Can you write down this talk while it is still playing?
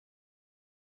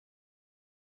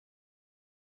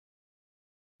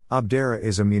Abdera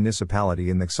is a municipality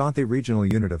in the Xanthi regional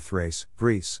unit of Thrace,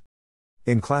 Greece.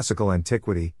 In classical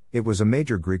antiquity, it was a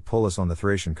major Greek polis on the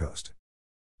Thracian coast.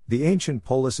 The ancient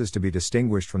polis is to be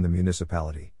distinguished from the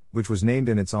municipality, which was named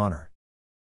in its honor.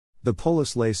 The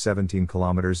polis lay 17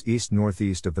 kilometers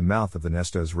east-northeast of the mouth of the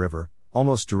Nestos River,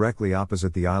 almost directly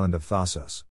opposite the island of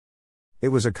Thasos. It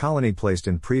was a colony placed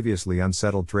in previously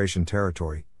unsettled Thracian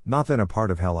territory, not then a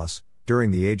part of Hellas,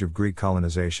 during the age of Greek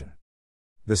colonization.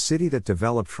 The city that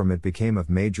developed from it became of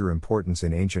major importance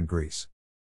in ancient Greece.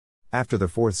 After the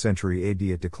 4th century AD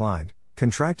it declined,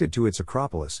 contracted to its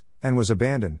acropolis, and was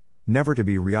abandoned, never to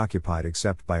be reoccupied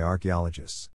except by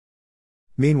archaeologists.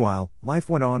 Meanwhile,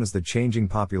 life went on as the changing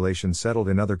population settled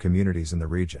in other communities in the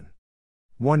region.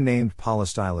 One named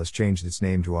Polystylus changed its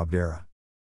name to Abdera.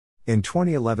 In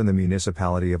 2011 the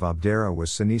municipality of Abdera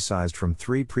was Sinicized from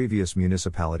 3 previous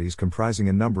municipalities comprising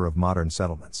a number of modern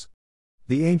settlements.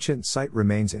 The ancient site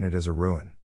remains in it as a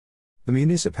ruin. The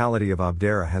municipality of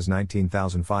Abdera has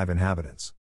 19,005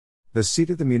 inhabitants. The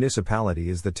seat of the municipality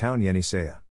is the town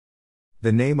Yenisea.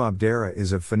 The name Abdera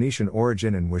is of Phoenician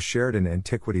origin and was shared in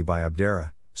antiquity by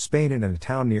Abdera, Spain, and a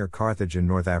town near Carthage in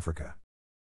North Africa.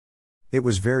 It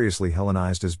was variously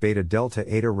Hellenized as Beta Delta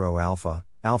Eta Rho Alpha,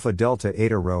 Alpha Delta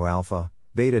Eta Rho Alpha,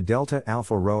 Beta Delta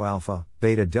Alpha Rho Alpha,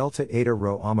 Beta Delta Eta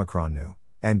Rho Omicron Nu,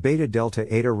 and Beta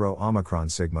Delta Eta Rho Omicron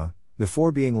Sigma,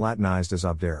 before being Latinized as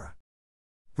Abdera.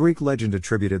 Greek legend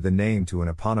attributed the name to an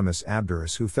eponymous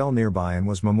Abderus who fell nearby and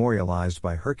was memorialized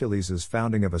by Hercules'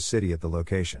 founding of a city at the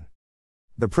location.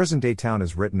 The present-day town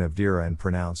is written Avdera and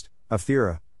pronounced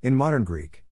Avthera in modern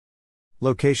Greek.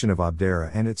 Location of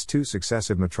Abdera and its 2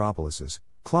 successive metropolises,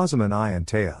 Clazomen I and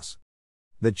Teos.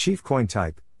 The chief coin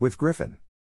type, with griffin.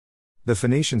 The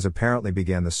Phoenicians apparently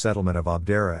began the settlement of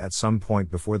Abdera at some point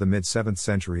before the mid-7th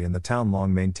century, and the town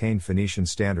long maintained Phoenician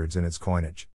standards in its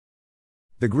coinage.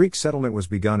 The Greek settlement was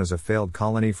begun as a failed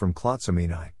colony from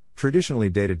Clazomen,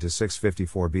 traditionally dated to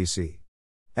 654 BC.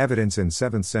 Evidence in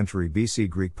 7th century BC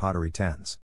Greek pottery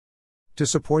tends to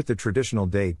support the traditional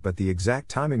date, but the exact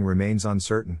timing remains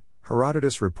uncertain.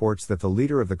 Herodotus reports that the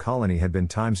leader of the colony had been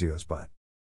Timesios, but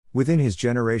within his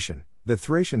generation, the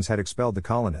Thracians had expelled the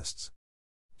colonists.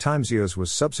 Timesios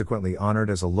was subsequently honored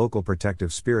as a local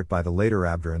protective spirit by the later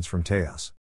Abderans from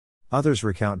Teos. Others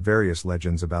recount various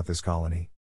legends about this colony.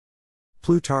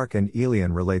 Plutarch and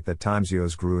Delian relate that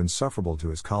Timesios grew insufferable to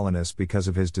his colonists because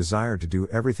of his desire to do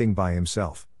everything by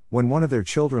himself. When one of their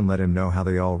children let him know how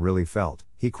they all really felt,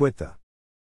 he quit the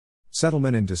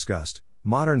settlement in disgust.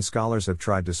 Modern scholars have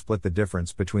tried to split the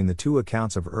difference between the 2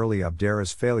 accounts of early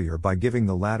Abdera's failure by giving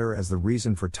the latter as the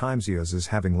reason for Timesios'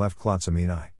 having left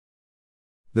Clazomen.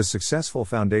 The successful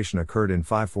foundation occurred in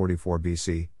 544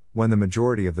 BC, when the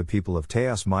majority of the people of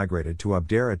Teos migrated to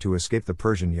Abdera to escape the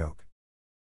Persian yoke.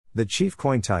 The chief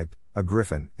coin type, a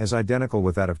griffin, is identical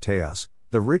with that of Teos.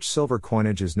 The rich silver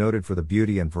coinage is noted for the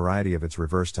beauty and variety of its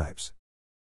reverse types.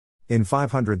 In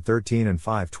 513 and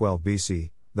 512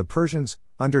 BC, the Persians,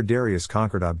 under Darius,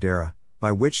 conquered Abdera,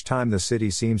 by which time the city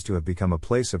seems to have become a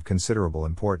place of considerable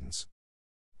importance,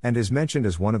 and is mentioned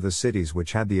as one of the cities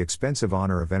which had the expensive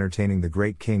honor of entertaining the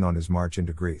great king on his march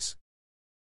into Greece.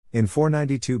 In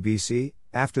 492 BC,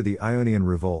 after the Ionian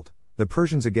revolt, the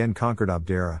Persians again conquered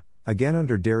Abdera, again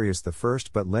under Darius I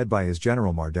but led by his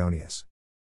general Mardonius.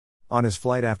 On his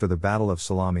flight after the Battle of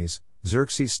Salamis,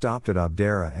 Xerxes stopped at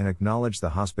Abdera and acknowledged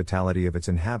the hospitality of its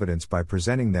inhabitants by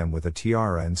presenting them with a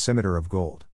tiara and scimitar of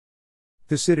gold.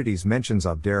 Thucydides mentions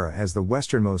Abdera as the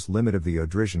westernmost limit of the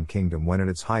Odrysian kingdom when at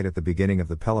its height at the beginning of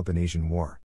the Peloponnesian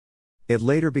War. It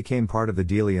later became part of the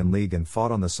Delian League and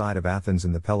fought on the side of Athens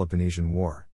in the Peloponnesian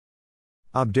War.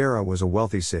 Abdera was a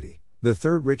wealthy city, the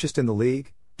 3rd richest in the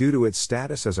league, due to its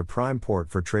status as a prime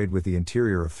port for trade with the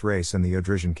interior of Thrace and the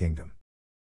Odrysian kingdom.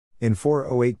 In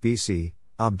 408 BC,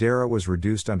 Abdera was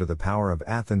reduced under the power of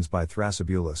Athens by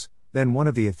Thrasybulus, then one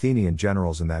of the Athenian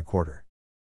generals in that quarter.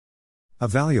 A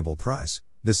valuable prize,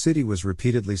 the city was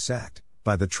repeatedly sacked,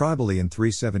 by the Tribali in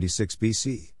 376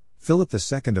 BC, Philip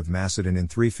II of Macedon in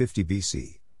 350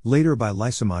 BC, later by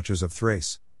Lysimachus of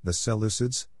Thrace, the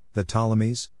Seleucids, the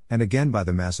Ptolemies, and again by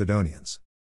the Macedonians.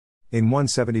 In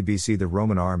 170 BC the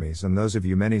Roman armies and those of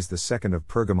Eumenes II of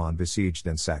Pergamon besieged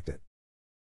and sacked it.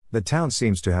 The town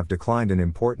seems to have declined in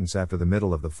importance after the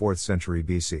middle of the 4th century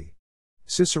BC.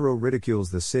 Cicero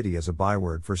ridicules the city as a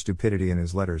byword for stupidity in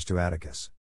his letters to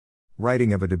Atticus.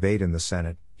 Writing of a debate in the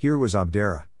Senate, "Here was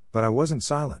Abdera, but I wasn't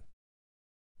silent."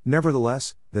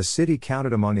 Nevertheless, the city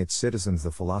counted among its citizens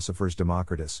the philosophers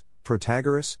Democritus,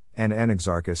 Protagoras, and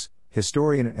Anaxarchus,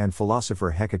 historian and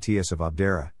philosopher Hecataeus of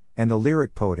Abdera, and the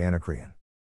lyric poet Anacreon.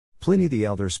 Pliny the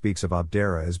Elder speaks of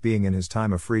Abdera as being in his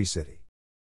time a free city.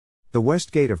 The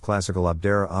west gate of classical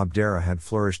Abdera had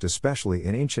flourished especially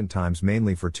in ancient times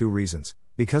mainly for two reasons,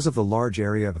 because of the large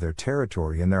area of their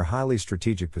territory and their highly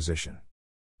strategic position.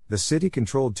 The city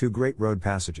controlled two great road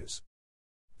passages.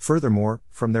 Furthermore,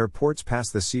 from their ports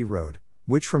passed the sea road,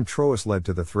 which from Troas led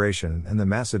to the Thracian and the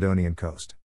Macedonian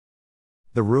coast.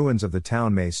 The ruins of the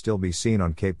town may still be seen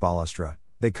on Cape Balastra.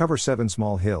 They cover 7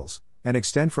 small hills, and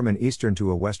extend from an eastern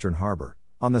to a western harbor.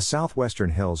 On the southwestern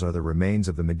hills are the remains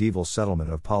of the medieval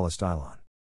settlement of Polis.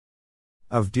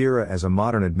 Ávδηρα as a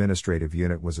modern administrative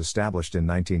unit was established in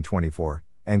 1924,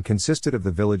 and consisted of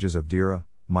the villages of Ávδηρα,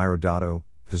 Myrodato,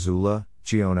 Pizula,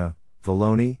 Giona,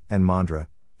 Voloni, and Mandra,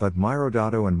 but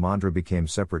Myrodato and Mandra became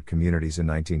separate communities in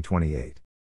 1928.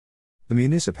 The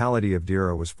municipality of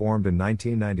Ávδηρα was formed in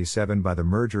 1997 by the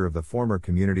merger of the former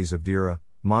communities of Ávδηρα,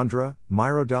 Mandra,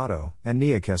 Myrodato, and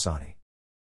Nea Kesani.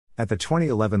 At the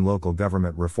 2011 local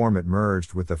government reform it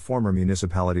merged with the former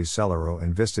municipalities Celero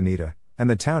and Vistanita, and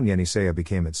the town Yenisea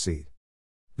became its seat.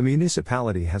 The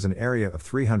municipality has an area of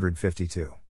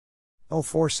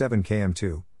 352,047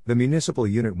 km2, the municipal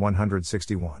unit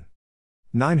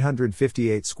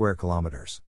 161,958 square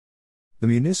kilometers. The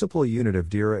municipal unit of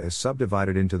Ávδηρα is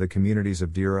subdivided into the communities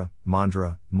of Ávδηρα,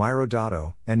 Mandra,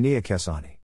 Myrodato, and Nea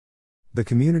Kesani. The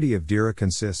community of Ávδηρα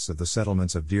consists of the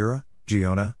settlements of Ávδηρα,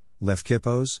 Giona,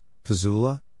 Lefkipos,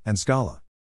 Pizula, and Skala.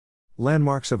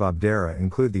 Landmarks of Abdera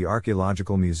include the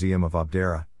Archaeological Museum of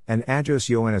Abdera, and Agios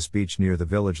Ioannis Beach near the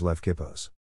village Lefkipos.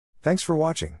 Thanks for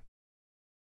watching.